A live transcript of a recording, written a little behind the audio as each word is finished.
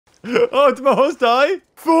Oh, did my horse die?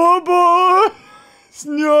 Phobos!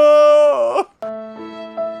 No!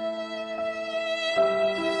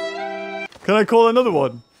 Can I call another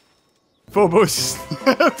one? Phobos.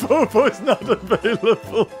 Phobos not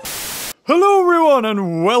available. Hello everyone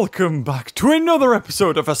and welcome back to another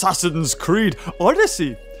episode of Assassin's Creed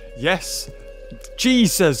Odyssey. Yes.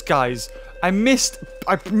 Jesus, guys. I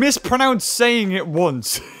mispronounced saying it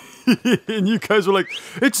once. And you guys were like,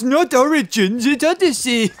 it's not Origins, it's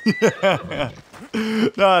Odyssey. Nah,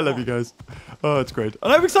 I love you guys. Oh, it's great.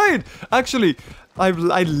 And I'm excited. Actually, I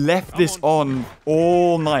left this on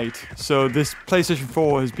all night. So this PlayStation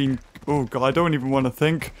 4 has been... Oh god, I don't even want to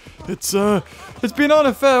think. It's been on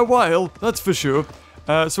a fair while, that's for sure.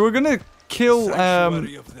 So we're gonna kill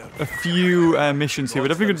a few missions here. We're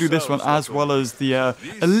definitely gonna do this one as well as the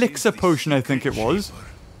elixir potion, I think it was.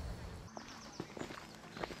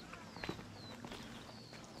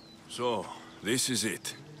 So, this is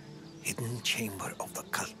it. Hidden chamber of the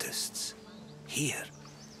cultists. Here,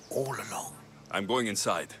 all along. I'm going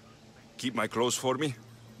inside. Keep my clothes for me?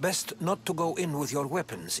 Best not to go in with your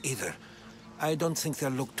weapons, either. I don't think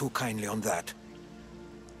they'll look too kindly on that.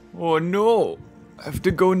 Oh no! I have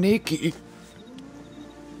to go naked.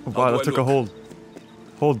 Oh, wow, that took a whole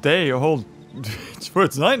day, a whole...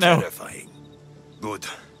 It's night now. Terrifying. Good.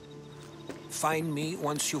 Find me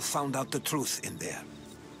once you've found out the truth in there.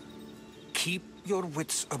 Keep your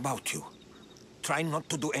wits about you. Try not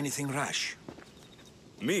to do anything rash.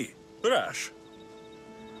 Me? Rash?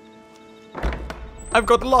 I've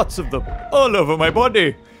got lots of them, all over my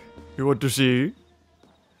body. You want to see?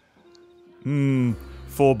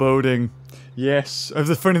 Foreboding. Yes. I have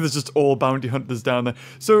the funny there's just all bounty hunters down there.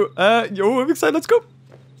 So, I'm excited, let's go.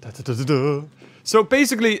 So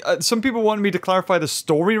basically, some people want me to clarify the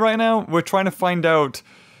story right now. We're trying to find out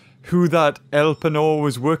who that Elpenor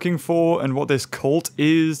was working for and what this cult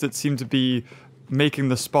is that seemed to be making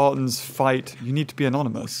the Spartans fight. You need to be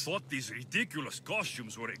anonymous. I thought these ridiculous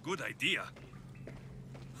costumes were a good idea.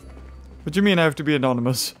 What do you mean I have to be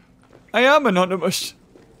anonymous? I am anonymous.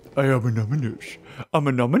 I am anonymous. I'm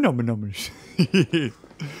anonymous.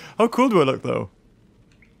 How cool do I look though?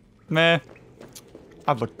 Meh.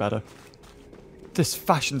 I've looked better. This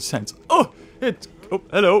fashion sense. Oh,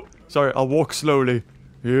 hello. Sorry, I'll walk slowly.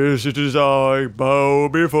 Yes, it is I, bow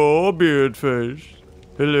before Beardface.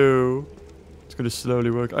 Hello. It's gonna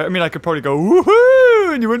slowly work. I mean, I could probably go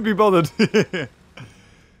woohoo, and you wouldn't be bothered. It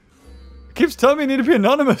keeps telling me I need to be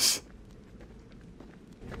anonymous.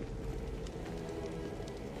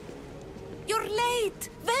 You're late,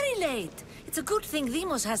 very late. It's a good thing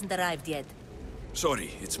Demos hasn't arrived yet.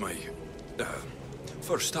 Sorry, it's my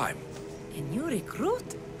first time. A new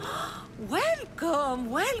recruit?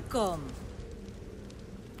 Welcome, welcome.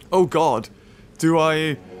 Oh god. Do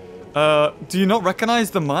you not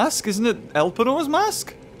recognize the mask? Isn't it Elpenor's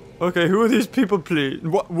mask? Okay, who are these people, please?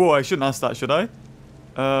 Whoa, I shouldn't ask that, should I?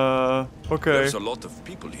 Okay. There's a lot of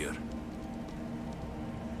people here.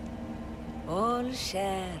 All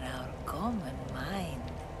share our common mind.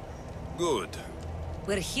 Good.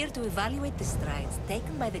 We're here to evaluate the strides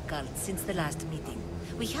taken by the cult since the last meeting.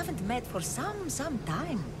 We haven't met for some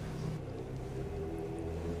time.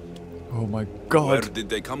 Oh my god. Where did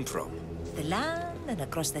they come from? The land and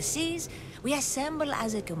across the seas, we assemble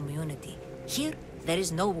as a community. Here, there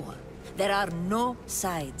is no war. There are no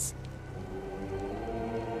sides.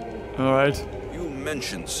 Alright. You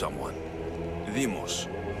mentioned someone. Demos.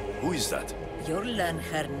 Who is that? You'll learn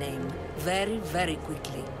her name very, very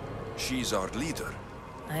quickly. She's our leader.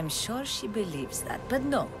 I'm sure she believes that, but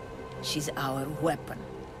no. She's our weapon.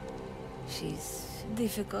 She's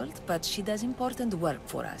difficult, but she does important work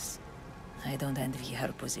for us. I don't envy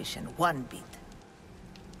her position one bit.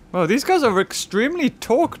 Well, these guys are extremely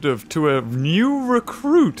talkative to a new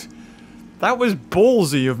recruit. That was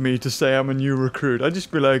ballsy of me to say I'm a new recruit. I'd just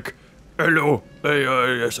be like, hello,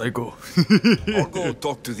 yes, I go. I'll go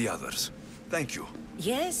talk to the others. Thank you.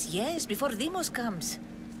 Yes, before Demos comes.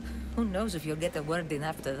 Who knows if you'll get a word in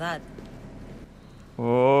after that.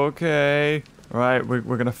 Okay. Right,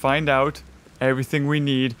 we're gonna find out everything we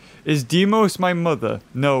need. Is Demos my mother?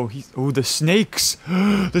 No, he's... Oh, the snakes!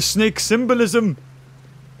 The snake symbolism!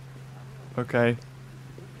 Okay.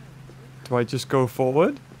 Do I just go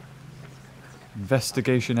forward?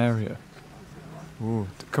 Investigation area. Ooh,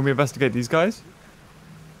 can we investigate these guys?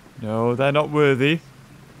 No, they're not worthy.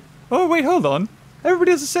 Oh, wait, hold on.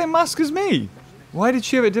 Everybody has the same mask as me. Why did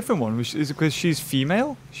she have a different one? Is it because she's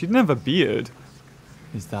female? She didn't have a beard.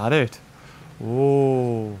 Is that it?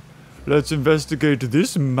 Oh, let's investigate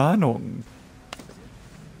this Manon.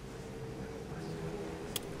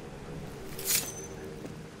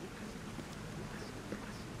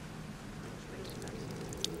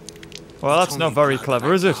 Well, that's not very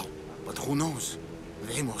clever, is it? But who knows?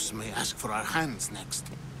 Deimos may ask for our hands next.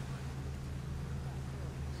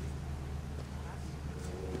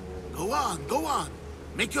 Go on, go on.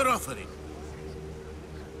 Make your offering.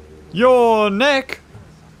 Your neck!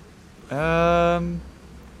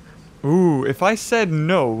 Ooh, if I said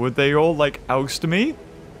no, would they all, like, oust me?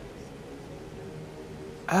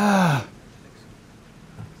 Ah.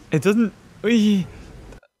 It doesn't...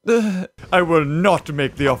 I will not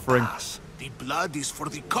make the offering. The blood is for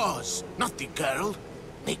the cause, not the girl.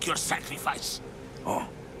 Make your sacrifice. Oh,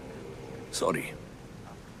 sorry.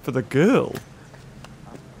 For the girl?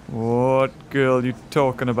 What girl you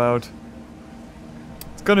talking about?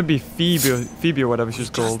 It's gonna be Phoebe or whatever she's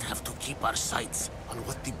called. We just have to keep our sights on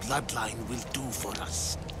what the bloodline will do for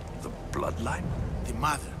us. The bloodline? The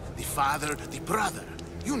mother, the father, the brother.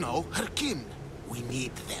 You know, her kin. We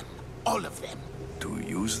need them. All of them. To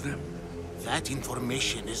use them? That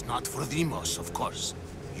information is not for Deimos, of course.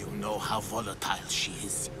 You know how volatile she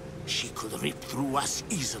is. She could rip through us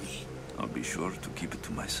easily. I'll be sure to keep it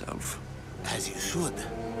to myself. As you should.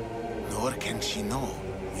 Nor can she know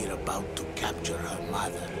we're about to capture her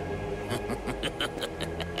mother.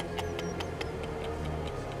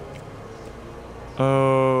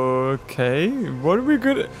 Okay, what are we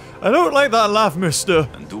gonna... I don't like that laugh, mister.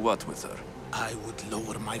 And do what with her? I would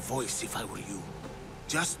lower my voice if I were you.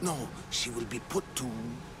 Just know she will be put to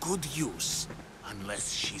good use,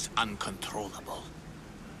 unless she's uncontrollable.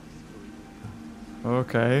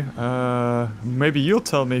 Okay, maybe you'll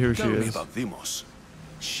tell me who she Tell me is. about Deimos.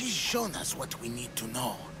 She's shown us what we need to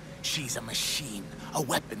know. She's a machine, a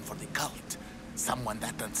weapon for the cult. Someone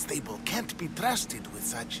that unstable can't be trusted with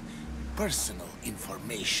such personal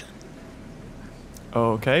information.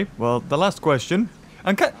 Okay, well, the last question.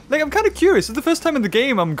 I'm kind of curious. It's the first time in the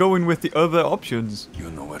game I'm going with the other options. You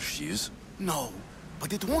know where she is? No,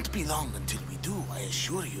 but it won't be long until we do, I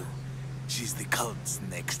assure you. She's the cult's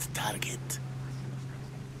next target.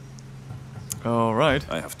 All right.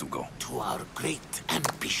 I have to go. To our great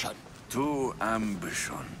ambition. To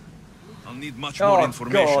ambition. I'll need much more Oh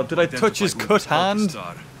information. God! Did I to touch his identify who cut the hand? cultists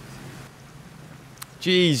are.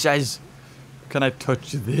 Jesus! Can I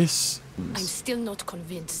touch this? I'm still not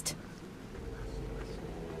convinced.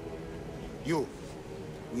 You,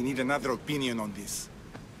 we need another opinion on this.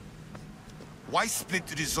 Why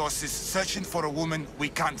split resources searching for a woman we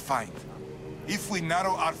can't find? If we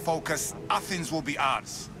narrow our focus, Athens will be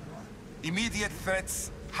ours. Immediate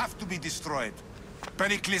threats have to be destroyed.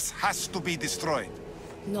 Pericles has to be destroyed.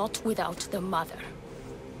 Not without the mother.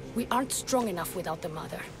 We aren't strong enough without the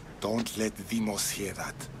mother. Don't let Deimos hear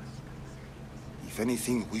that. If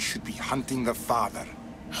anything, we should be hunting the father.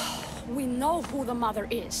 We know who the mother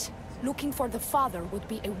is. Looking for the father would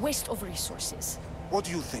be a waste of resources. What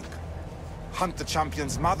do you think? Hunt the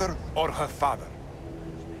champion's mother or her father?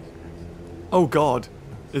 Oh God!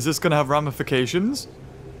 Is this gonna have ramifications?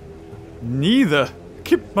 Neither.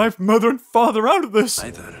 Keep my mother and father out of this.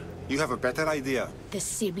 Either. You have a better idea. The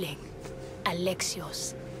sibling,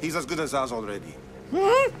 Alexios. He's as good as ours already.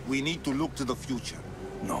 We need to look to the future.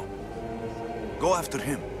 No. Go after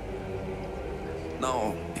him.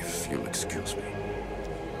 Now, if you'll excuse me.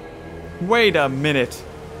 Wait a minute.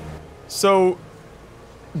 So,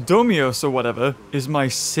 Domios or whatever is my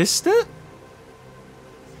sister?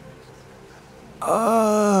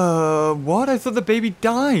 What? I thought the baby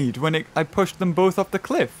died when I pushed them both off the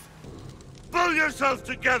cliff. Pull yourself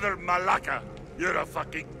together, Malaka! You're a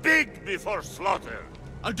fucking pig before slaughter!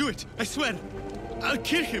 I'll do it, I swear. I'll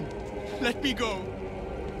kill him. Let me go.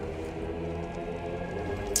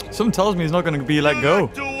 Something tells me he's not going to be let go. You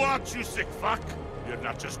like to watch, you sick fuck! You're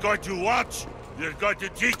not just going to watch, you're going to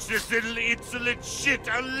teach this little insolent shit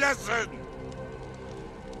a lesson!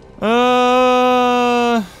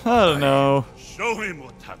 I don't know. Show him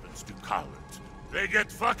what happens to cowards. They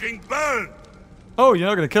get fucking burned! Oh, you're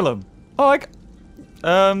not going to kill him. Oh,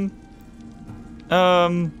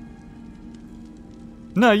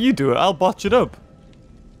 no, you do it. I'll botch it up.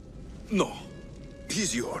 No.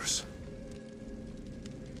 He's yours.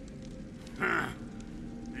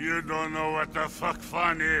 You don't know what the fuck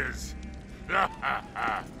fun is.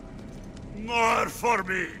 More for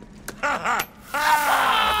me.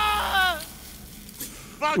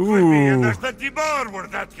 Fuck with me and there's plenty more where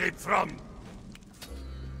that came from.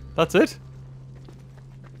 That's it?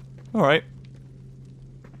 Alright.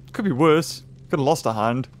 Could be worse. Could have lost a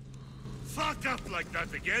hand. Fuck up like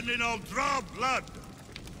that again and I'll draw blood.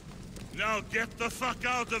 Now get the fuck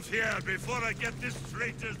out of here before I get this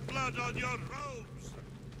traitor's blood on your robes.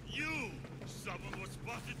 You! Someone was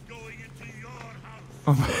spotted going into your house.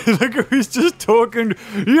 Oh, look who's just talking.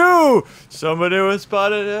 You! Somebody was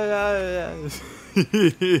spotted.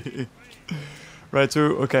 Right, so,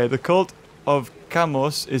 okay, the cult of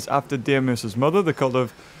Camos is after Deimos' mother. The cult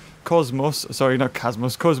of Cosmos, sorry, not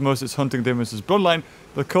Cosmos. Cosmos is hunting Deimos' bloodline.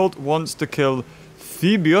 The cult wants to kill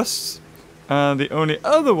Phoebius. And the only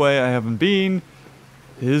other way I haven't been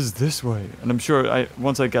is this way. And I'm sure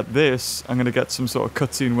once I get this, I'm going to get some sort of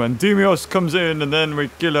cutscene when Deimos comes in and then we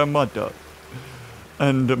kill her mother.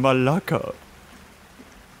 And Malaka.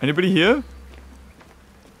 Anybody here?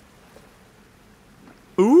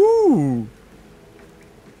 Ooh.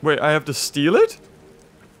 Wait, I have to steal it?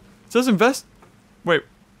 It says invest. Wait.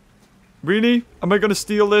 Really? Am I going to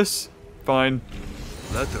steal this? Fine.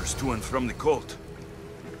 Letters to and from the cult.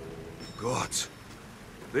 Gods.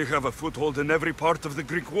 They have a foothold in every part of the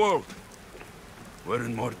Greek world. We're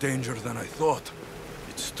in more danger than I thought.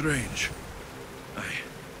 It's strange. I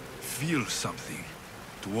feel something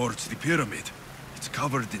towards the pyramid. It's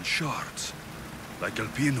covered in shards, like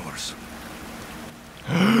Alpinors.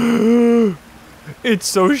 It's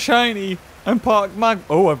so shiny. And Park Mag.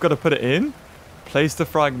 Oh, I've got to put it in. Place the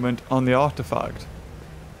fragment on the artifact.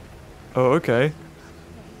 Oh, okay.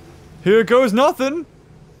 Here goes nothing.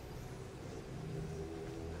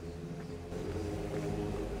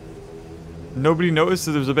 Nobody noticed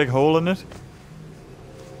that there was a big hole in it?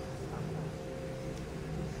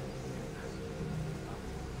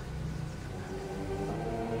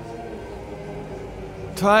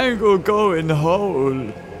 Triangle go in the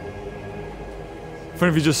hole. Funny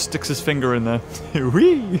if he just sticks his finger in there.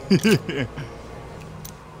 Whee!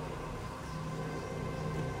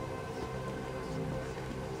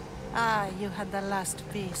 Ah, you had the last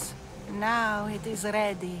piece. Now it is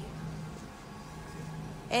ready.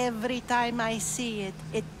 Every time I see it,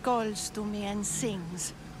 it calls to me and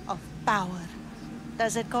sings of power.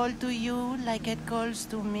 Does it call to you like it calls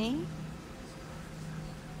to me?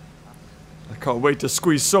 I can't wait to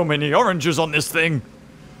squeeze so many oranges on this thing.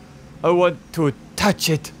 I want to touch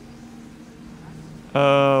it.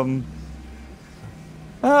 I'll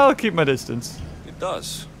keep my distance. It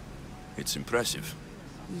does. It's impressive.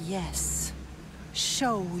 Yes.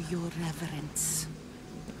 Show your reverence.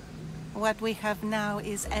 What we have now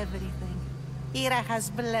is everything. Ira has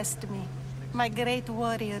blessed me. My great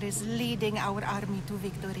warrior is leading our army to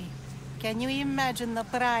victory. Can you imagine the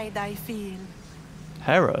pride I feel?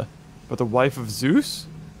 Hera? But the wife of Zeus?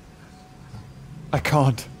 I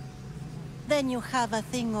can't. Then you have a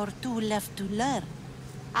thing or two left to learn.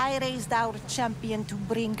 I raised our champion to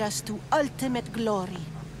bring us to ultimate glory.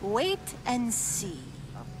 Wait and see.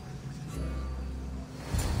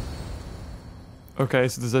 Okay,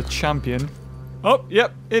 so there's a champion. Oh,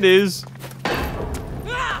 yep, it is.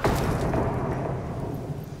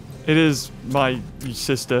 It is my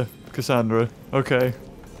sister, Cassandra. Okay.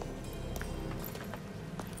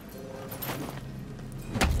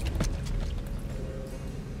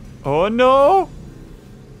 Oh no!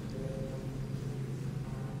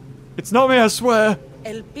 It's not me, I swear.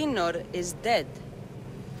 Elpinor is dead.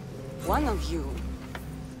 One of you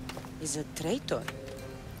is a traitor.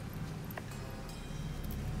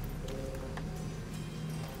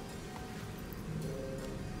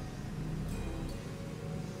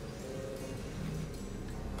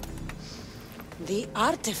 The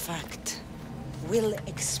artifact will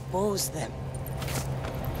expose them.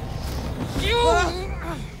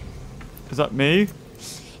 Is that me?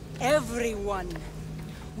 Everyone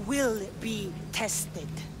will be tested.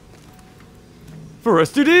 For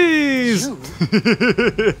STDs! You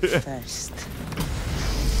first.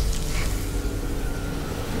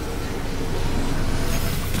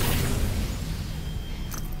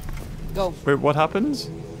 Go. Wait, what happens?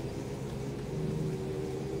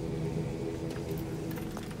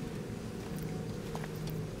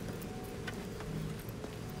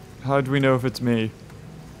 How do we know if it's me?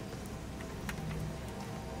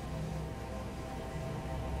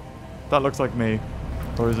 That looks like me.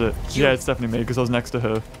 Or is it? Yeah, it's definitely me because I was next to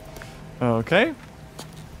her. Okay.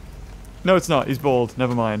 No, it's not. He's bald.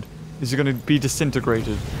 Never mind. Is he going to be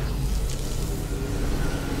disintegrated?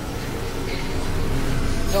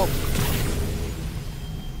 Go.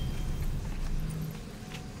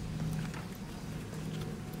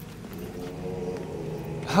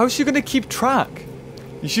 How's she going to keep track?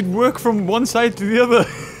 You should work from one side to the other.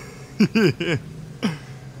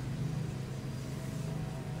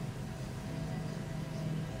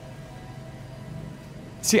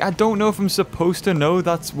 See, I don't know if I'm supposed to know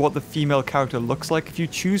that's what the female character looks like if you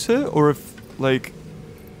choose her, or if, like,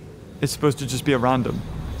 it's supposed to just be a random.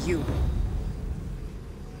 You.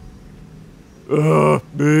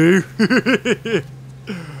 Me?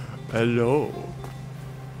 Hello.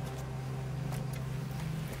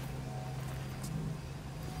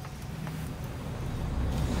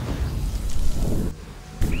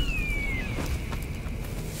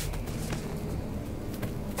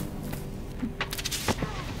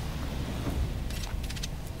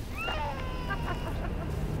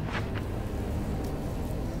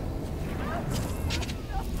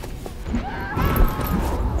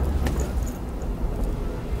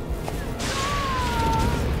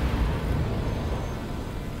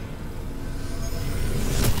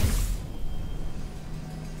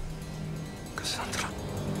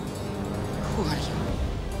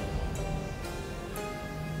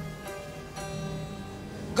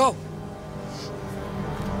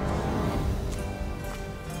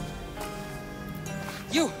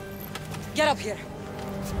 You! Get up here!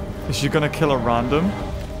 Is she gonna kill a random?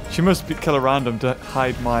 She must kill a random to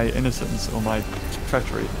hide my innocence or my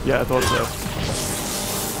treachery. Yeah, I thought so.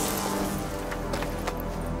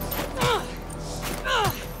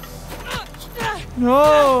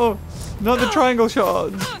 No! Not the triangle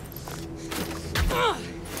shots!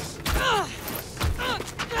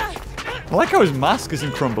 I like how his mask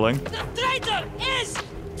isn't crumbling. The traitor is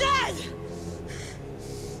dead!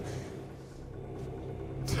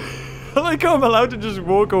 I like how I'm allowed to just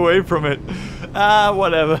walk away from it. Ah,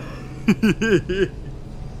 whatever.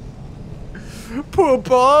 Poor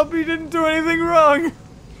Bob, he didn't do anything wrong.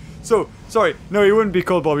 So, sorry, no, he wouldn't be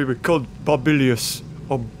called Bobby, but called Bobilius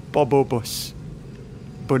or Bobobus.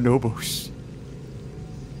 Bonobos.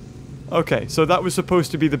 Okay, so that was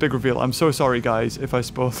supposed to be the big reveal. I'm so sorry, guys, if I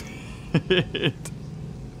spoiled it.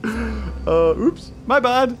 Oops, my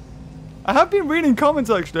bad. I have been reading comments,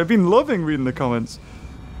 actually. I've been loving reading the comments.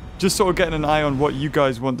 Just sort of getting an eye on what you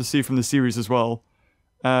guys want to see from the series as well.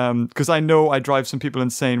 Because I know I drive some people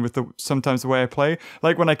insane with sometimes the way I play.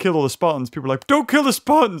 Like when I kill all the Spartans, people are like, don't kill the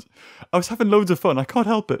Spartans! I was having loads of fun, I can't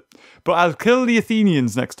help it. But I'll kill the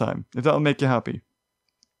Athenians next time, if that'll make you happy.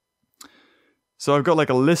 So I've got like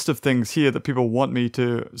a list of things here that people want me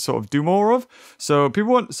to sort of do more of. So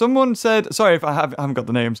someone said, sorry if I haven't got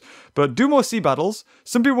the names, but do more sea battles.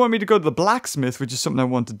 Some people want me to go to the blacksmith, which is something I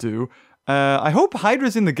want to do. I hope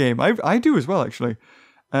Hydra's in the game. I do as well, actually.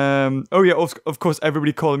 Oh yeah, of course,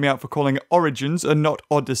 everybody calling me out for calling it Origins and not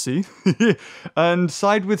Odyssey. And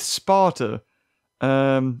side with Sparta.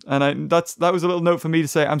 And that was a little note for me to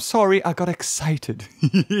say, I'm sorry, I got excited.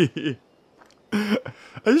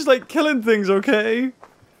 I just like killing things, okay?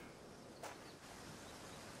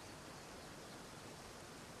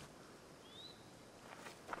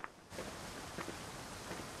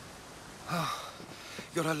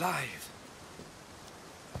 You're alive.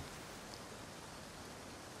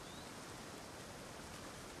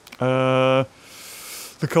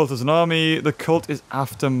 The cult is an army. The cult is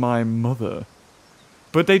after my mother.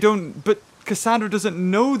 But they don't... But Cassandra doesn't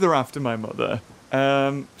know they're after my mother.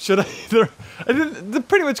 Should I... They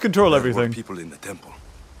pretty much control everything. There were people in the temple.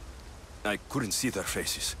 I couldn't see their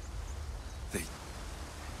faces.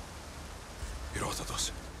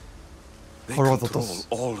 Herodotus. They control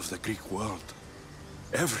all of the Greek world.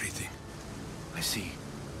 Everything. I see.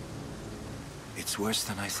 It's worse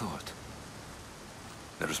than I thought.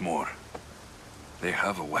 There's more. They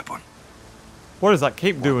have a weapon. What is that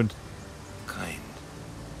cape doing? Kind.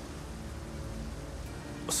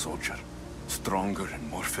 A soldier. Stronger and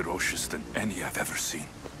more ferocious than any I've ever seen.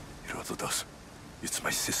 Herodotus. It's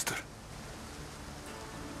my sister.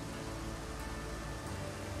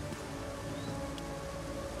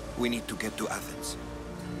 We need to get to Athens.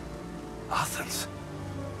 Athens?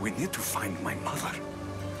 We need to find my mother.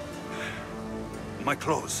 My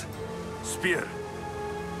clothes. Spear.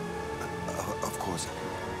 Of course.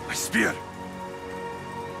 My spear.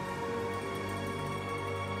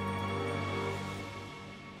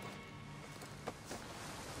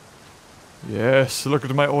 Yes, look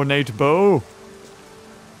at my ornate bow.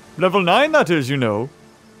 Level 9, that is, you know.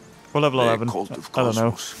 Or level 11. The cult of I don't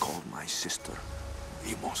know. Cosmos called my sister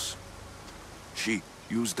Emos. She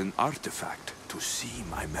used an artifact to see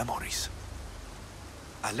my memories.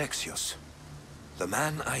 Alexios, the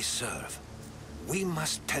man I serve. We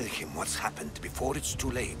must tell him what's happened before it's too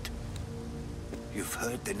late. You've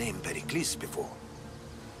heard the name Pericles before.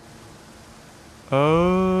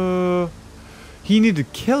 He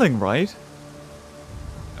needed killing, right?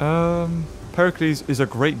 Pericles is a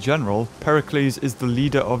great general. Pericles is the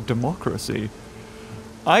leader of democracy.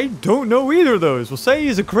 I don't know either of those. We'll say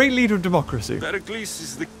he's a great leader of democracy. Pericles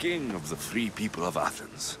is the king of the free people of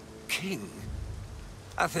Athens. King?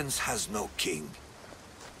 Athens has no king.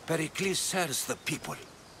 Pericles serves the people,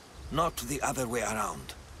 not the other way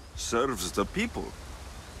around. Serves the people?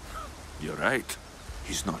 You're right.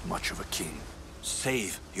 He's not much of a king.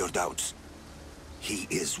 Save your doubts. He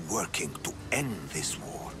is working to end this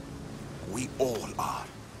war. We all are.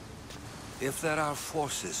 If there are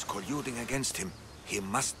forces colluding against him, he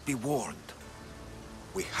must be warned.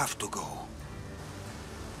 We have to go.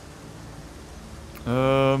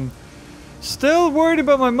 Still worried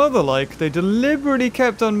about my mother, like. They deliberately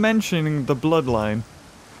kept on mentioning the bloodline.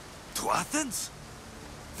 To Athens?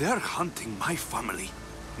 They're hunting my family.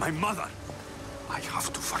 My mother. I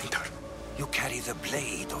have to find her. You carry the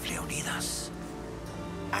blade of Leonidas.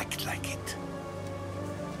 Act like it.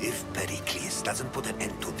 If Pericles doesn't put an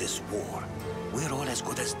end to this war, we're all as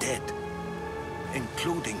good as dead.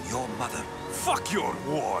 Including your mother. Fuck your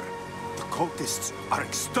war! The cultists are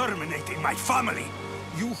exterminating my family!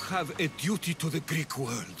 You have a duty to the Greek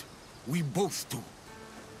world. We both do.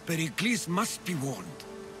 Pericles must be warned.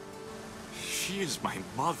 She is my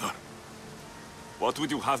mother. What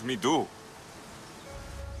would you have me do?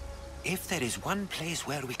 If there is one place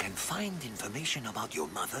where we can find information about your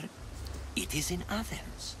mother, it is in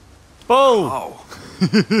Athens. Bull! How?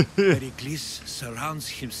 Pericles surrounds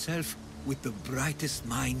himself with the brightest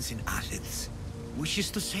minds in Athens. Wishes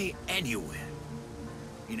to say anywhere.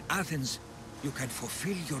 In Athens, you can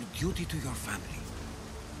fulfill your duty to your family.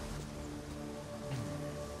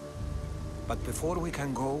 But before we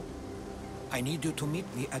can go, I need you to meet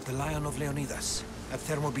me at the Lion of Leonidas, at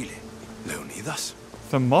Thermopylae. Leonidas?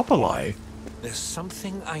 Thermopylae? There's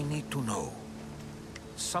something I need to know.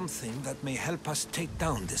 Something that may help us take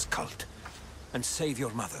down this cult and save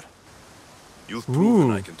your mother. You've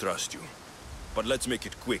proven I can trust you. But let's make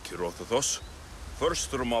it quick, Herodotos.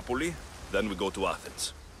 First Thermopylae, then we go to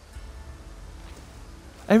Athens.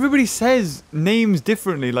 Everybody says names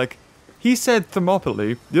differently. Like, he said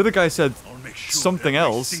Thermopylae, the other guy said something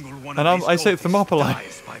else, and I say Thermopylae.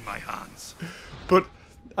 But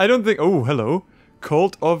I don't think... Oh, hello.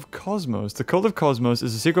 Cult of Cosmos. The Cult of Cosmos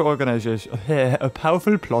is a secret organization, a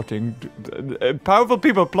powerful people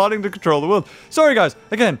plotting to control the world. Sorry guys,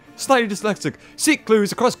 again, slightly dyslexic. Seek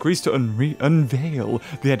clues across Greece to unveil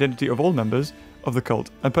the identity of all members of the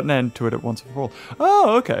cult and put an end to it at once and for all.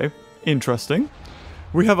 Oh, okay. Interesting.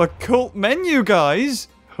 We have a cult menu, guys.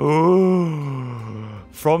 Oh.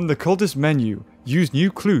 From the cultist menu, use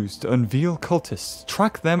new clues to unveil cultists,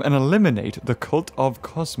 track them and eliminate the Cult of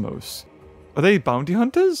Cosmos. Are they bounty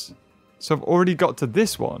hunters? So I've already got to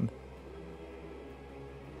this one.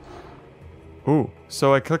 Oh,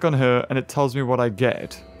 so I click on her and it tells me what I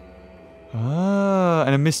get. Ah,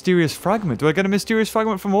 and a mysterious fragment. Do I get a mysterious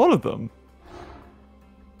fragment from all of them?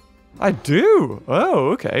 I do. Oh,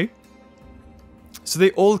 okay. So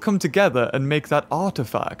they all come together and make that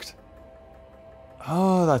artifact.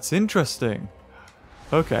 Oh, that's interesting.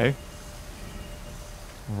 Okay.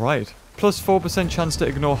 Right. Plus 4% chance to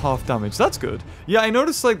ignore half damage. That's good. Yeah, I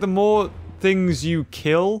noticed like the more things you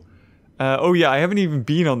kill... oh yeah, I haven't even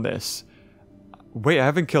been on this. Wait, I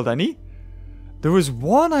haven't killed any? There was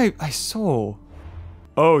one I saw.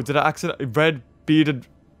 Oh, did I accidentally... Red bearded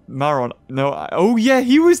Maron. No, oh yeah,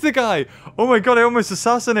 he was the guy. Oh my god, I almost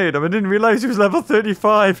assassinated him. I didn't realize he was level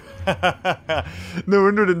 35. No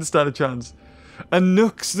wonder I didn't stand a chance. And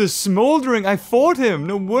Nux the Smouldering, I fought him.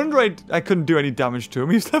 No wonder I couldn't do any damage to him.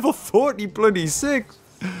 He was level 40 bloody 6.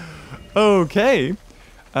 Okay.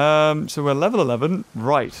 So we're level 11.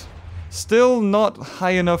 Right. Still not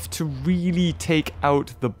high enough to really take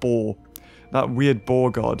out the boar. That weird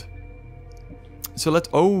boar god. So let's...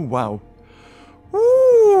 Oh, wow.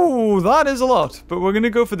 Ooh, that is a lot. But we're going to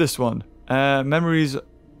go for this one. Memories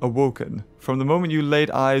awoken. From the moment you laid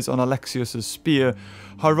eyes on Alexios' spear,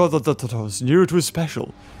 Herodotos knew it was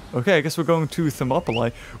special. Okay, I guess we're going to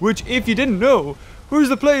Thermopylae, which, if you didn't know, was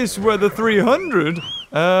the place where the 300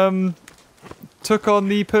 took on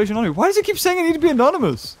the Persian army. Why does it keep saying I need to be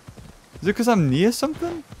anonymous? Is it because I'm near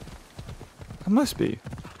something? I must be.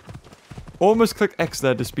 Almost click X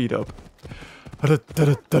there to speed up.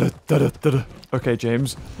 Okay,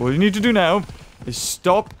 James, all you need to do now is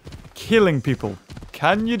stop killing people.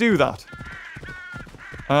 Can you do that?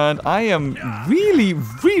 And I am really,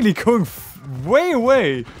 really going way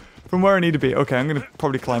away from where I need to be. Okay, I'm going to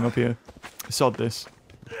probably climb up here. Sod this.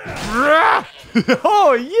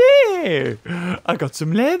 Oh, yeah! I got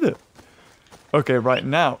some leather. Okay, right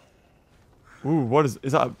now. Ooh, what is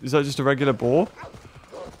that? Is that just a regular boar?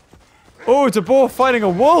 Oh, it's a boar fighting a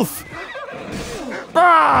wolf!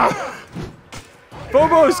 Ah!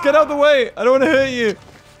 Phobos, get out of the way! I don't want to hurt you!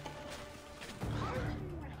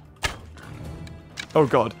 Oh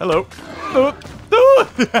god, hello. Oh,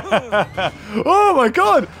 oh my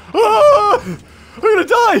god! Oh, I'm gonna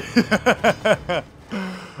die!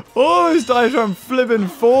 Oh, this dies from flipping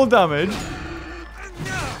fall damage.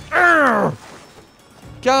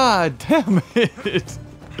 God damn it!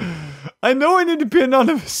 I know I need to be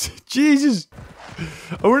anonymous. Jesus.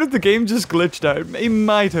 I wonder if the game just glitched out. It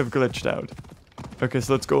might have glitched out. Okay,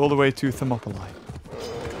 so let's go all the way to Thermopylae.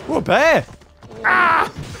 Oh, a bear! Ah!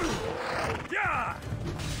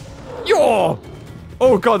 Yo!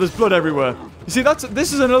 Oh god, there's blood everywhere. You see,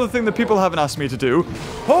 this is another thing that people haven't asked me to do.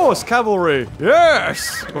 Horse cavalry!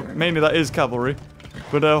 Yes! Well, mainly that is cavalry.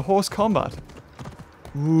 But horse combat.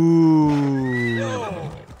 Ooh.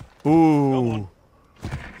 Ooh.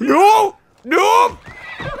 No! No!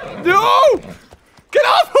 No! Get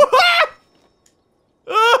off!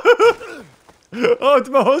 Oh,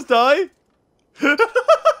 did my horse die?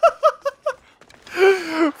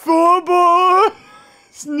 Phobos!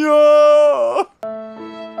 No!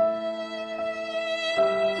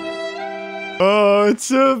 Oh, it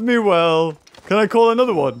served me well. Can I call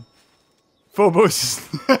another one? Phobos.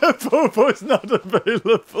 Phobos not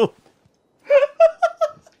available.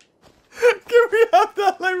 Can we have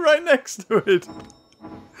that like right next to it?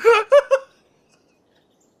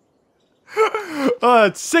 Oh,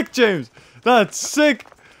 that's sick, James. That's sick.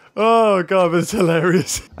 Oh god, that's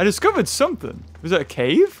hilarious. I discovered something. Was it a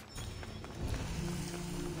cave?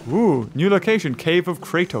 Ooh, new location, Cave of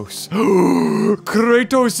Kratos.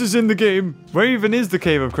 Kratos is in the game. Where even is the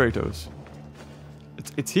Cave of Kratos?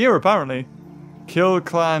 It's here apparently. Kill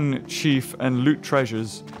clan chief and loot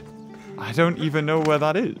treasures. I don't even know where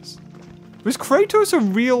that is. Was Kratos a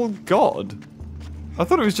real god? I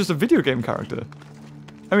thought it was just a video game character.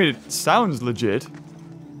 I mean, it sounds legit,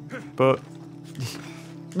 but...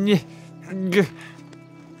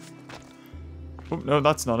 Oh, no,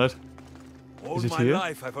 that's not it. All Is it my here?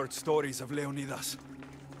 life I've heard stories of Leonidas.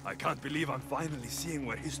 I can't believe I'm finally seeing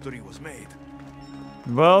where history was made.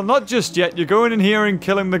 Well, not just yet. You're going in here and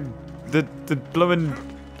killing the blowing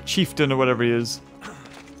chieftain or whatever he is.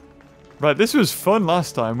 Right, this was fun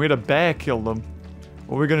last time. We had a bear kill them.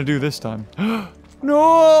 What are we gonna do this time?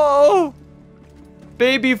 No!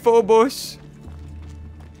 Baby Phobos!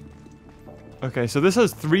 Okay, so this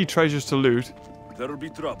has 3 treasures to loot. There'll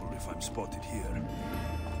be trouble if I'm spotted here.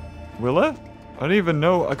 Will it? I don't even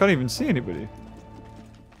know. I can't even see anybody.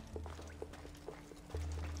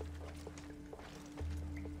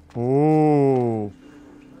 Oh.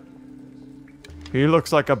 He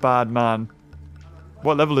looks like a bad man.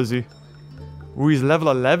 What level is he? Oh, he's level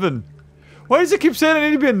 11. Why does it keep saying I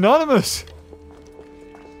need to be anonymous?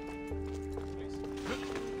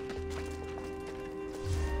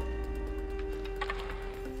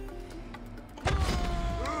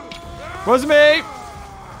 Wasn't me!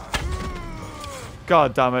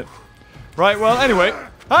 God damn it. Right, well, anyway.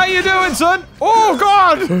 How you doing, son? Oh,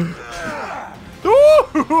 God!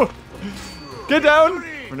 Ooh! Get down!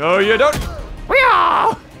 No, you don't.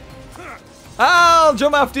 I'll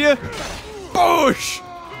jump after you. Boosh!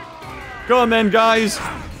 Go on then, guys.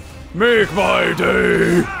 Make my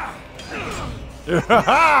day. You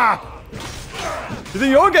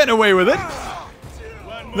think you're getting away with it?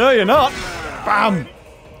 No, you're not. Bam!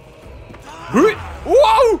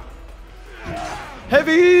 Whoa!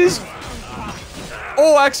 Heavies!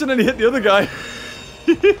 Oh, I accidentally hit the other guy.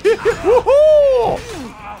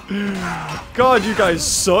 God, you guys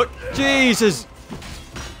suck. Jesus.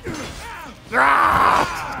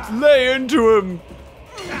 Lay into him.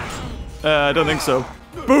 I don't think so.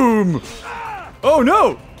 Boom. Oh,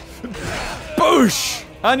 no. Boosh.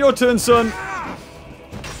 And your turn, son.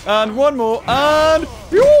 And one more. And...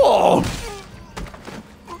 Whoa!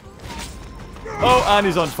 Oh, and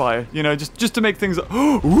he's on fire. You know, just to make things...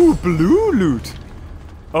 Ooh, blue loot.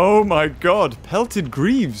 Oh my god. Pelted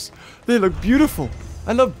greaves. They look beautiful.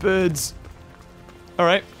 I love birds.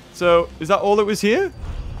 Alright, so is that all that was here?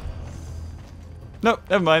 No,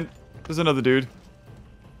 never mind. There's another dude.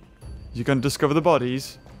 You gonna discover the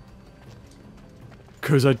bodies?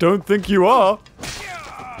 Because I don't think you are.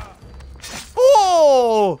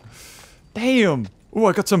 Oh! Damn. Oh,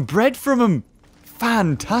 I got some bread from him.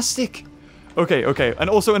 Fantastic. Okay, okay. And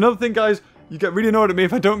also another thing, guys. You get really annoyed at me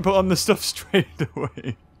if I don't put on the stuff straight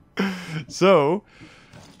away. So,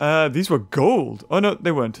 these were gold. Oh, no,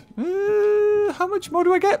 they weren't. How much more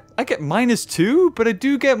do I get? I get -2, but I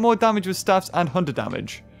do get more damage with staffs and hunter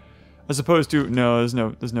damage. As opposed to... No,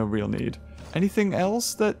 there's no real need. Anything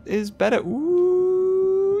else that is better?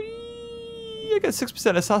 Ooh, I get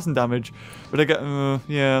 6% assassin damage. But I get...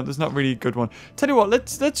 yeah, there's not really a good one. Tell you what,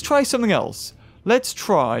 let's try something else. Let's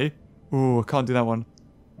try... Ooh, I can't do that one.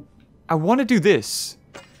 I want to do this.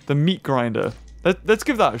 The meat grinder. Let's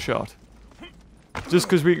give that a shot. Just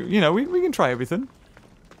because we, you know, we can try everything.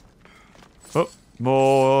 Oh,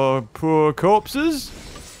 more poor corpses.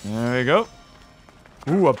 There we go.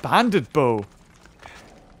 Ooh, a bandit bow.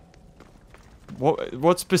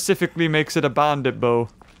 What specifically makes it a bandit bow?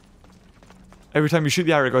 Every time you shoot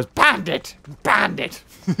the arrow, it goes, bandit! Bandit!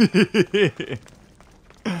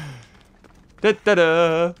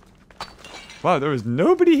 Da-da-da! Wow, there was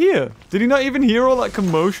nobody here. Did he not even hear all that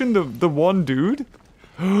commotion? The one dude?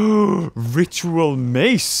 Ritual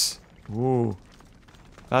mace. Whoa.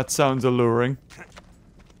 That sounds alluring.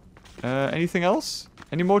 Anything else?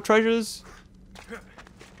 Any more treasures?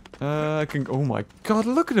 I can... Oh my god,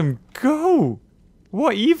 look at him go!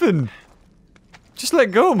 What even? Just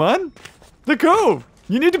let go, man. Let go!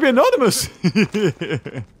 You need to be anonymous!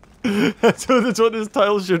 That's what this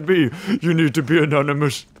title should be. You need to be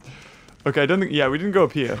anonymous. Okay, I don't think... Yeah, we didn't go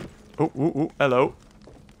up here. Oh, hello.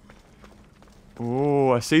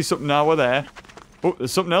 Oh, I see something now over there. Oh,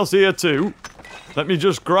 there's something else here too. Let me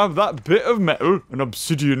just grab that bit of metal and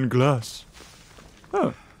obsidian glass.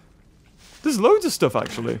 Oh. There's loads of stuff,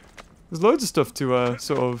 actually. There's loads of stuff to,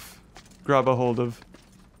 sort of grab a hold of.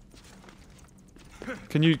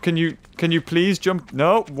 Can you please jump?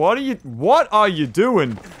 No, what are you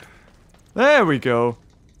doing? There we go.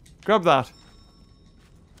 Grab that.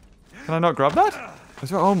 Can I not grab that?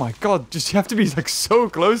 Oh my god, just you have to be like so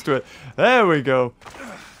close to it. There we go.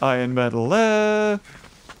 Iron metal there.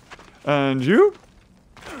 And you?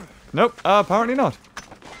 Nope, apparently not.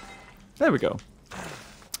 There we go.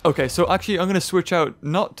 Okay, so actually I'm going to switch out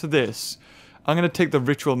not to this. I'm going to take the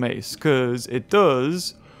ritual mace because it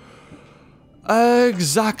does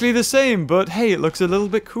exactly the same, but hey, it looks a little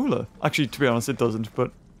bit cooler. Actually, to be honest, it doesn't,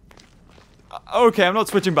 but okay, I'm not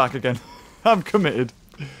switching back again. I'm committed.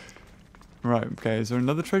 Right, okay, is there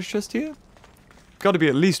another treasure chest here? Got to be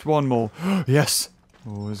at least one more. Yes!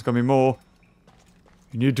 Oh, there's got to be more.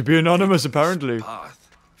 You need to be anonymous, apparently. This path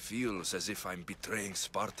feels as if I'm betraying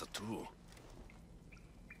Sparta too.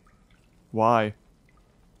 Why?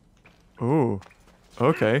 Ooh.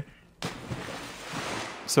 Okay.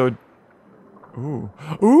 So... Ooh.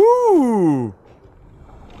 Ooh!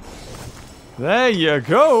 There you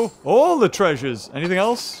go! All the treasures! Anything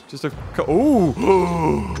else? Just a...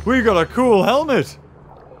 Ooh! We got a cool helmet!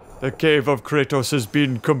 The cave of Kratos has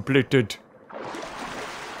been completed.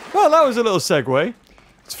 Well, that was a little segue.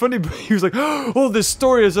 It's funny, but he was like, oh, there's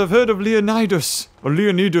stories I've heard of Leonidas. Or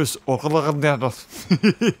Leonidas. Or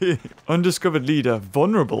undiscovered leader.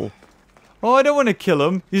 Vulnerable. Oh, I don't want to kill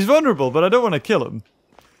him. He's vulnerable, but I don't want to kill him.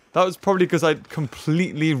 That was probably because I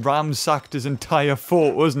completely ramsacked his entire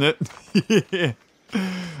fort, wasn't it?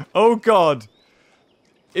 Oh, God.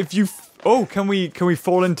 If you... Oh, can we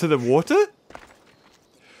fall into the water?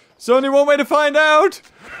 There's only one way to find out.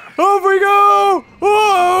 Off we go!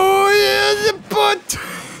 Oh, yeah, but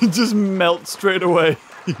it just melts straight away.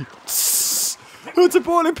 It's a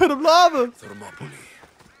boiling pit of lava. Thermopylae.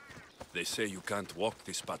 They say you can't walk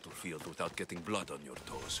this battlefield without getting blood on your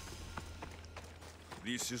toes.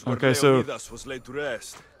 This is where Okay, so Leonidas was laid to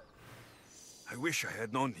rest. I wish I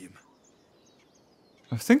had known him.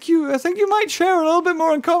 I think you might share a little bit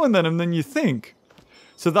more in common than you think.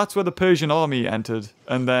 So that's where the Persian army entered,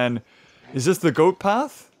 and then is this the goat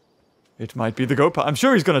path? It might be the goat path. I'm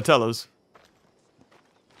sure he's going to tell us.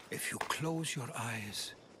 If you close your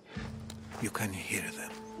eyes, you can hear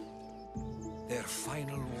them. Their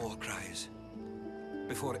final war cries,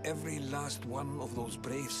 before every last one of those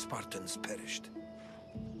brave Spartans perished.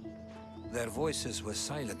 Their voices were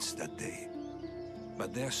silenced that day,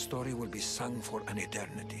 but their story will be sung for an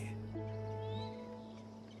eternity.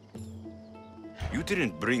 You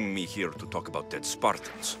didn't bring me here to talk about dead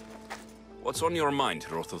Spartans. What's on your mind,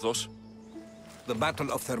 Herodotus? The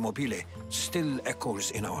Battle of Thermopylae still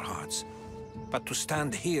echoes in our hearts, but to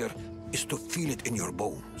stand here is to feel it in your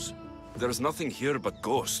bones. There's nothing here but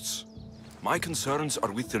ghosts. My concerns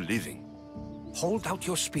are with the living. Hold out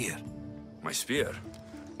your spear. My spear?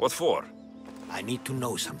 What for? I need to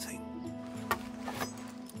know something.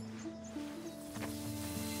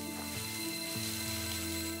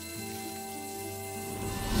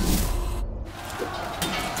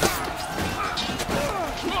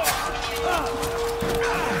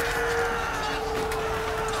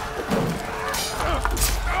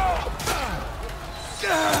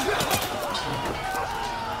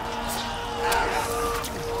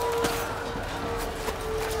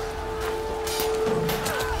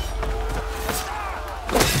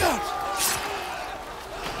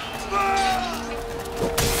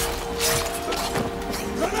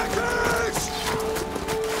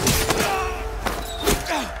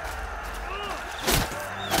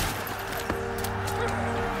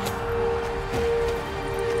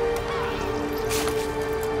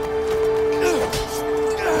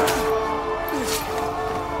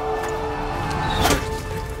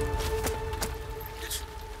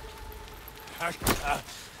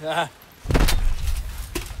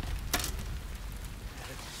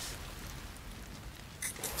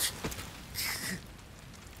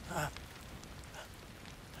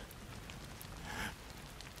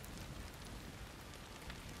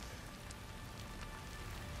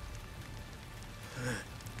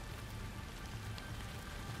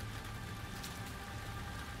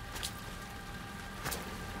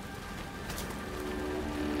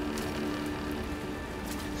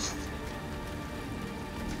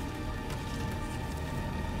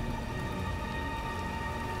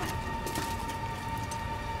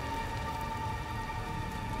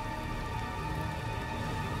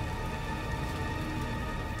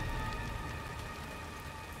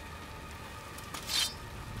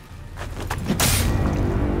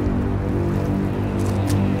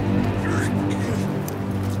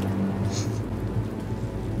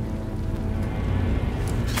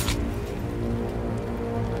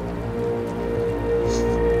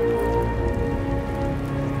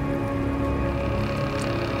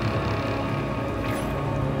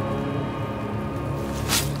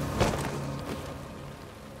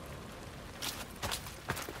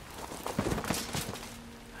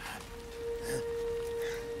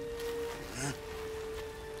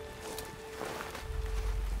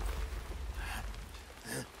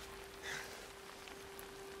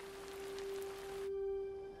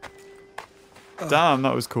 Damn,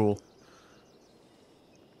 that was cool.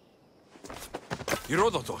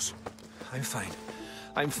 Herodotos. I'm fine.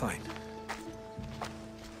 I'm fine.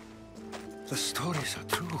 The stories are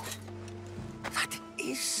true. That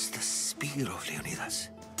is the spear of Leonidas.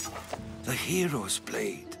 The hero's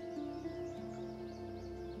blade.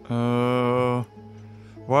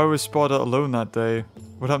 Why was Sparta alone that day?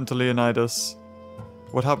 What happened to Leonidas?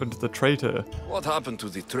 What happened to the traitor? What happened to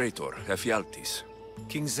the traitor, Ephialtes?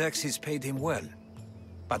 King Xerxes paid him well,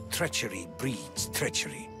 but treachery breeds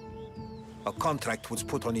treachery. A contract was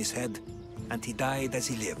put on his head, and he died as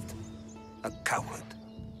he lived. A coward.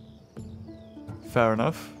 Fair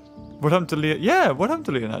enough. What happened to what happened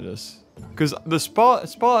to Leonidas? Because the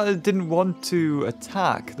Sparta didn't want to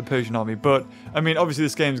attack the Persian army, but, I mean, obviously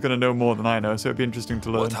this game's going to know more than I know, so it'd be interesting to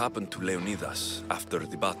learn. What happened to Leonidas after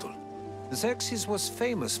the battle? Xerxes was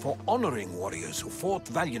famous for honoring warriors who fought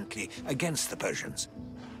valiantly against the Persians.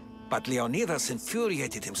 But Leonidas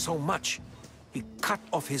infuriated him so much, he cut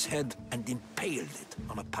off his head and impaled it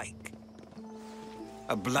on a pike.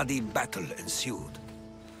 A bloody battle ensued,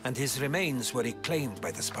 and his remains were reclaimed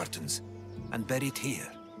by the Spartans and buried here.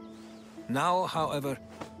 Now, however,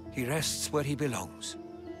 he rests where he belongs.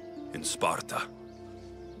 In Sparta.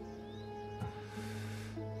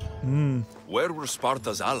 Where were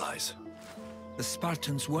Sparta's allies? The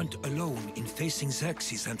Spartans weren't alone in facing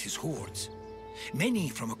Xerxes and his hordes. Many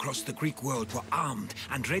from across the Greek world were armed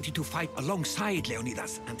and ready to fight alongside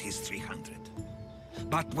Leonidas and his 300.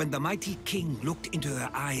 But when the mighty king looked into their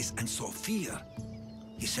eyes and saw fear,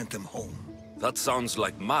 he sent them home. That sounds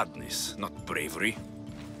like madness, not bravery.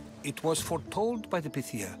 It was foretold by the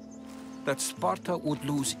Pythia that Sparta would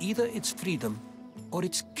lose either its freedom or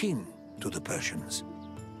its king to the Persians.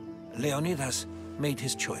 Leonidas made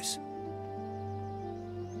his choice.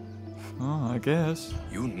 Oh, I guess.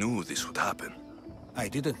 You knew this would happen. I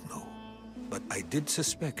didn't know, but I did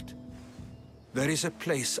suspect. There is a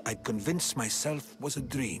place I'd convinced myself was a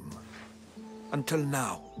dream. Until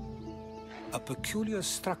now. A peculiar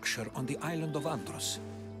structure on the island of Andros.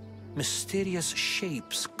 Mysterious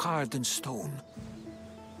shapes carved in stone.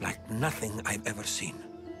 Like nothing I've ever seen.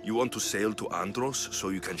 You want to sail to Andros so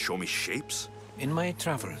you can show me shapes? In my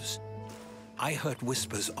travels, I heard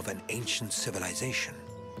whispers of an ancient civilization.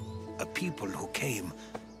 A people who came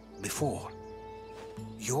before.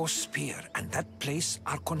 Your spear and that place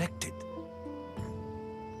are connected.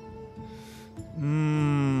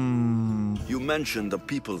 You mentioned the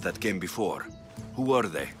people that came before. Who were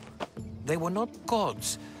they? They were not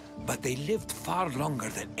gods, but they lived far longer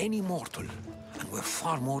than any mortal, and were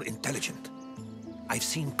far more intelligent. I've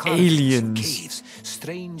seen carvings in caves,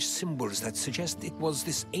 strange symbols that suggest it was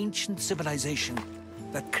this ancient civilization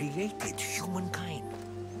that created humankind,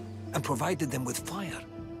 and provided them with fire.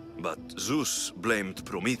 But Zeus blamed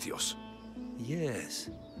Prometheus. Yes.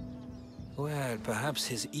 Well, perhaps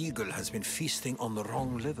his eagle has been feasting on the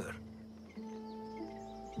wrong liver.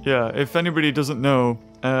 Yeah, if anybody doesn't know,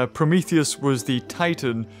 Prometheus was the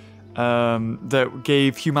titan that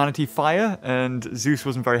gave humanity fire, and Zeus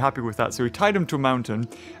wasn't very happy with that, so he tied him to a mountain,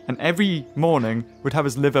 and every morning would have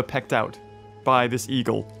his liver pecked out by this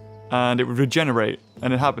eagle, and it would regenerate,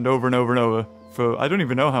 and it happened over and over and over for I don't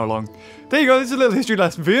even know how long. There you go, this is a little history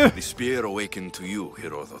lesson for you. The spear awakened to you,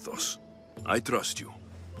 Herodotos. I trust you.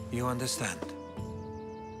 You understand.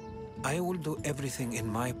 I will do everything in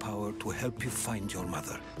my power to help you find your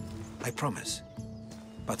mother. I promise.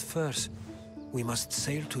 But first, we must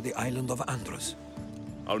sail to the island of Andros.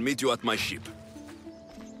 I'll meet you at my ship.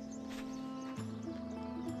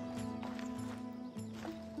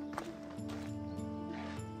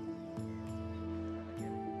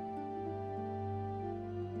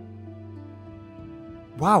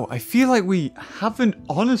 Wow, I feel like we haven't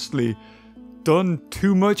honestly done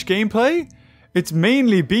too much gameplay. It's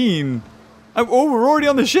mainly been... Oh, we're already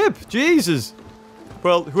on the ship! Jesus!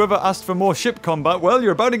 Well, whoever asked for more ship combat, well,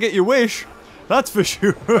 you're about to get your wish. That's for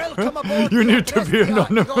sure. You need to be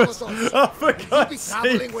anonymous. Oh, for God's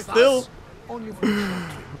sake, still.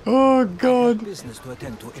 Oh, God. Business to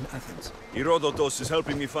attend to in Athens. Herodotos is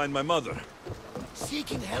helping me find my mother.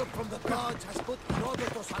 Seeking help from the gods has put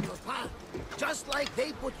Herodotos on your path, just like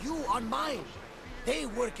they put you on mine. They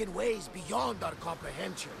work in ways beyond our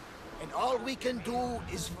comprehension, and all we can do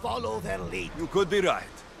is follow their lead. You could be right.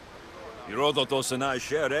 Herodotos and I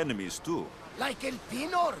share enemies too. Like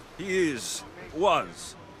Elpinor? He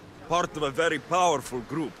was, part of a very powerful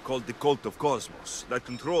group called the Cult of Cosmos that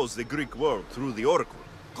controls the Greek world through the Oracle.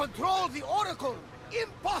 Control the Oracle?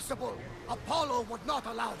 Impossible! Apollo would not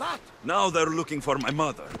allow that! Now they're looking for my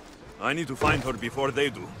mother. I need to find her before they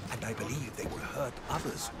do. And I believe they will hurt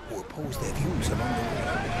others who oppose their views along the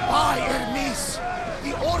way. By Hermes!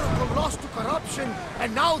 The Oracle lost to corruption,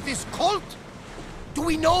 and now this cult? Do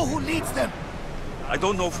we know who leads them? I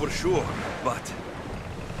don't know for sure, but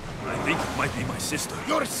I think it might be my sister.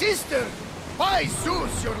 Your sister? By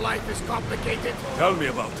Zeus, your life is complicated. Tell me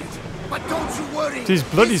about it. But don't you worry. These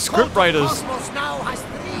bloody This cult of scriptwriters. Cosmos now has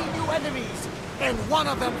 3 new enemies, and one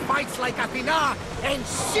of them fights like Athena and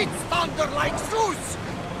shits thunder like Zeus.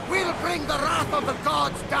 We'll bring the wrath of the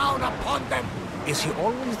gods down upon them. Is he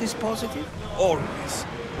always this positive? Always.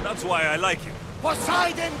 That's why I like him.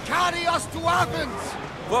 Poseidon, carry us to Athens.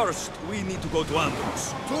 First, we need to go to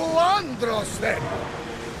Andros. To Andros, then.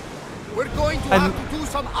 We're going to have to do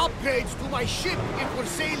some upgrades to my ship if we're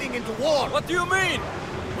sailing into war. What do you mean?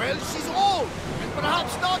 Well, she's old, and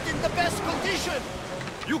perhaps not in the best condition.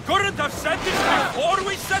 You couldn't have said this before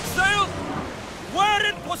we set sail? Where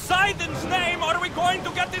in Poseidon's name are we going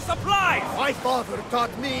to get the supplies? My father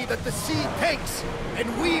taught me that the sea takes, and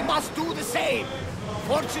we must do the same.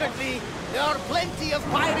 Fortunately, there are plenty of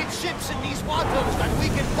pirate ships in these waters that we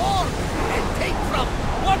can board and take from.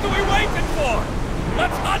 What are we waiting for?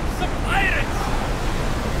 Let's hunt some pirates!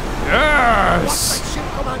 Yes! Watch that ship,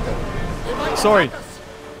 Commander. They might Sorry. attack us.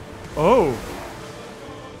 Oh.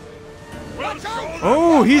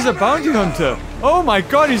 Oh, he's a bounty hunter. Oh my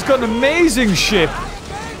god, he's got an amazing ship.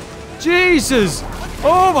 Jesus.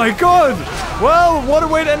 Oh my god. Well, what a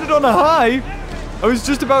way to end it on a high. I was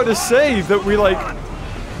just about to say that we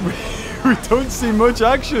don't see much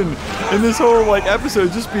action in this whole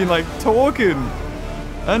episode, just being talking.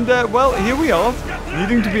 And well, here we are,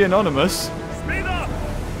 needing to be anonymous.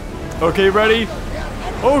 Okay, ready?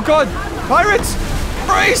 Oh god, pirates!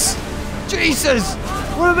 Brace! Jesus!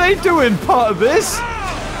 What are they doing? Part of this?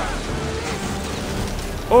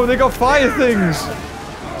 Oh, they got fire things.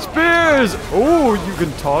 Spears! Oh, you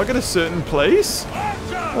can target a certain place?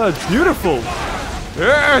 That's beautiful.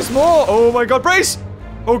 Yes, more! Oh my god, brace!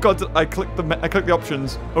 Oh god, I clicked the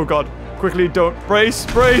options. Oh god, quickly don't. Brace,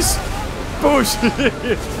 brace! Push!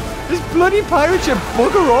 This bloody pirate ship,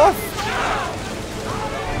 bugger off!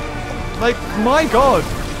 My god!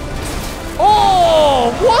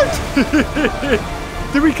 Oh, what?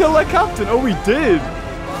 Did we kill that captain? Oh, we did.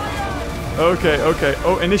 Okay, okay.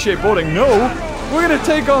 Oh, initiate boarding. No, we're gonna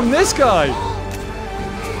take on this guy.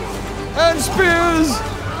 And spears,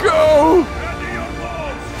 go!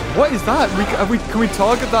 What is that? Can we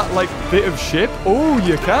target that bit of ship? Oh,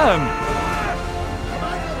 you can.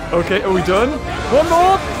 Okay, are we done? One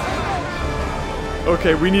more.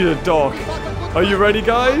 Okay, we need a dock. Are you ready,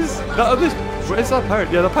 guys? Where's that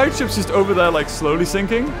pirate? Yeah, the pirate ship's just over there, slowly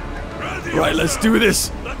sinking. Right, let's do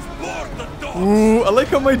this. Ooh, I like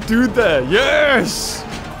how my dude there. Yes!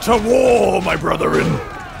 To war, my brethren.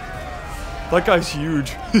 That guy's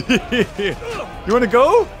huge. You want to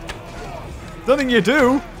go? Don't think you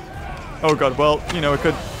do. Oh god, well, it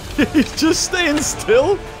could. He's just staying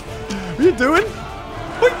still. What are you doing?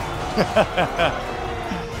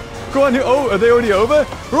 Go on. Oh, are they already over?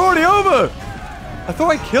 We're already over. I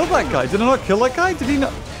thought I killed that guy. Did I not kill that guy? Did he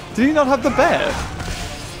not have the bear?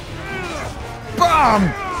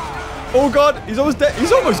 Bam! Oh god, he's almost dead.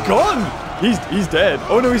 He's almost gone. He's dead.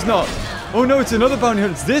 Oh no, he's not. Oh no, it's another bounty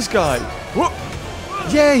hunter. It's this guy. Whoop.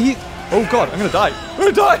 Yeah, oh god, I'm gonna die. I'm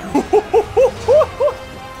gonna die.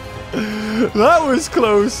 That was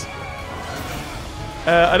close.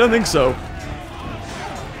 I don't think so.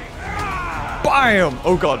 Bam!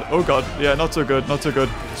 Oh god, oh god. Yeah, not so good, not so good.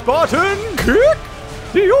 Spartan kick!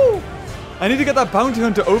 Yo! I need to get that bounty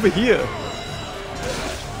hunter over here.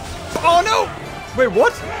 Oh no! Wait,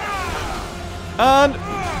 what? And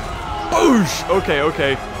boosh! Okay,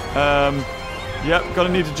 okay. Yep, gonna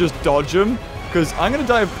need to just dodge him, because I'm gonna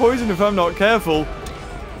die of poison if I'm not careful.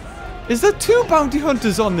 Is there 2 bounty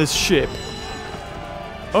hunters on this ship?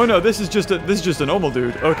 Oh no, this is just a normal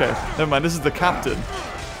dude. Okay, never mind. This is the captain.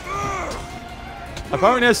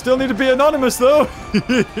 Apparently, I still need to be anonymous though.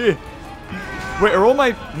 Wait, are all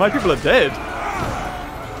my people are dead?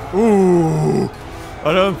 Ooh,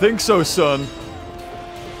 I don't think so, son.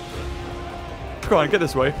 Come on, get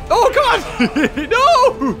this way. Oh god!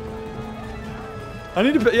 No! I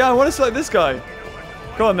need to. Yeah, I want to select this guy.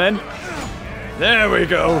 Come on, then. There we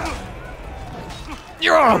go.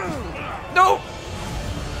 Yeah! No!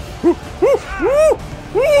 Woo, woo, woo,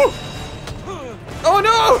 woo. Oh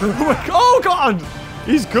no! Oh, my, oh god!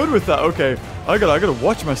 He's good with that. Okay, I gotta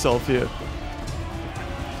watch myself here.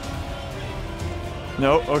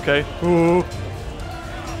 No. Okay. Ooh.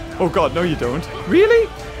 Oh god, no, you don't. Really?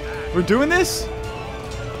 We're doing this?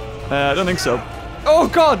 I don't think so. Oh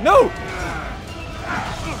god, no!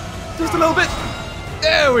 Just a little bit.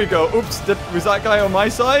 There we go. Oops, was that guy on my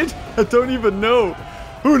side? I don't even know.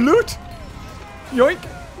 Ooh, loot. Yoink.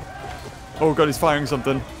 Oh god, he's firing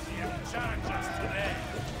something.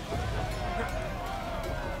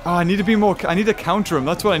 Oh, I need to be more... I need to counter him.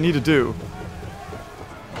 That's what I need to do.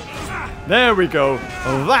 There we go.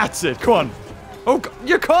 Oh, that's it. Come on. Oh, god,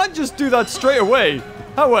 you can't just do that straight away.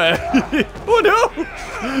 How? Oh, no.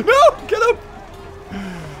 No, get up.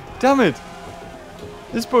 Damn it.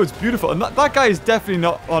 This boat's beautiful. And that guy is definitely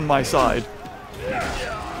not on my side.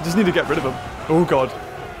 I just need to get rid of him. Oh, god.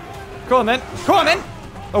 Come on, then. Come on, then.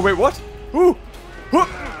 Oh, wait, what? Ooh.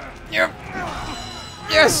 Yeah.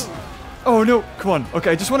 Yes. Oh, no. Come on.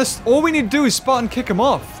 Okay, I just want to... All we need to do is Spartan kick him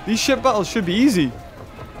off. These ship battles should be easy.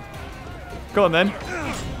 Go on, then.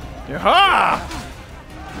 Yaha!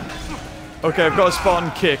 Okay, I've got a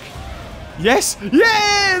Spartan kick. Yes! Yay!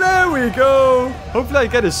 There we go! Hopefully I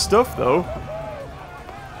get his stuff, though.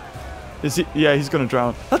 Is he... Yeah, he's gonna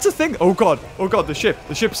drown. That's a thing. Oh, God. Oh, God, the ship.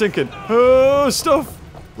 The ship's sinking. Oh, stuff.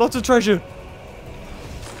 Lots of treasure.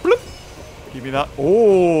 Bloop. Give me that.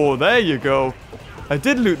 Oh, there you go. I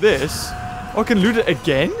did loot this. Oh, I can loot it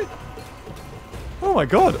again? Oh, my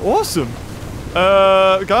God. Awesome.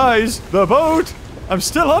 Guys, the boat. I'm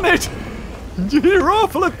still on it. You're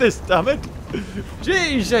awful at this, damn it.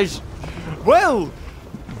 Jesus. Well,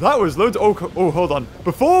 that was loads. Oh, hold on.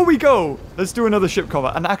 Before we go, let's do another ship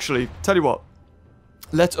combat. And actually, tell you what.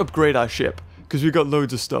 Let's upgrade our ship because we've got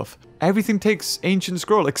loads of stuff. Everything takes ancient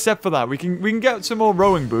scroll except for that. We can get some more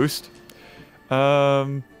rowing boost.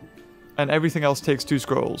 And everything else takes 2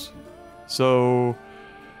 scrolls. So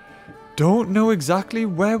don't know exactly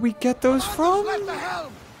where we get those from.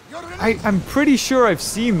 I'm pretty sure I've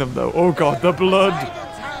seen them though. Oh god, the blood.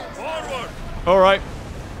 Alright.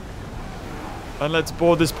 And let's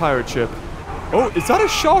board this pirate ship. Oh, is that a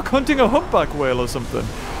shark hunting a humpback whale or something?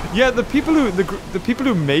 Yeah, the people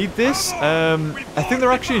who made this, I think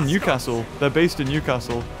they're actually in Newcastle. They're based in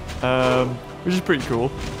Newcastle. Which is pretty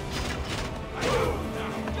cool.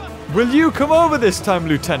 Will you come over this time,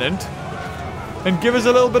 Lieutenant? And give us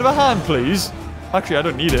a little bit of a hand, please? Actually, I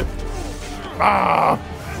don't need it. Ah!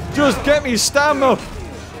 Just get me stamina!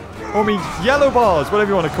 Or me yellow bars,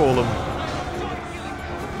 whatever you want to call them.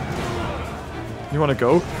 You want to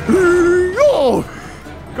go?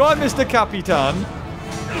 Go on, Mr. Capitan.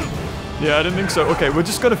 Yeah, I didn't think so. Okay, we're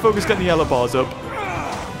just going to focus getting the yellow bars up.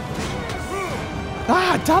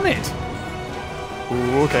 Ah, damn it!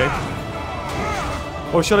 Ooh, okay.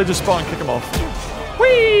 Or should I just Spartan kick him off?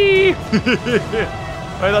 Whee!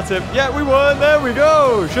 Right, that's it. Yeah, we won. There we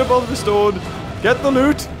go. Ship all restored. Get the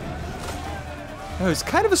loot. Oh, it's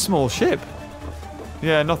kind of a small ship.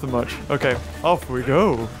 Yeah, nothing much. Okay, off we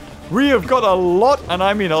go. We have got a lot, and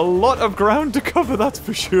I mean a lot of ground to cover, that's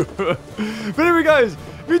for sure. But anyway, guys,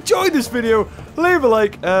 if you enjoyed this video, leave a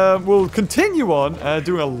like. We'll continue on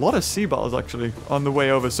doing a lot of sea battles, actually, on the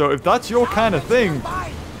way over. So if that's your kind of thing,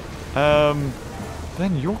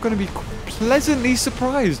 then you're going to be pleasantly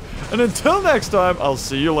surprised. And until next time, I'll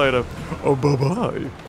see you later. Oh, bye-bye.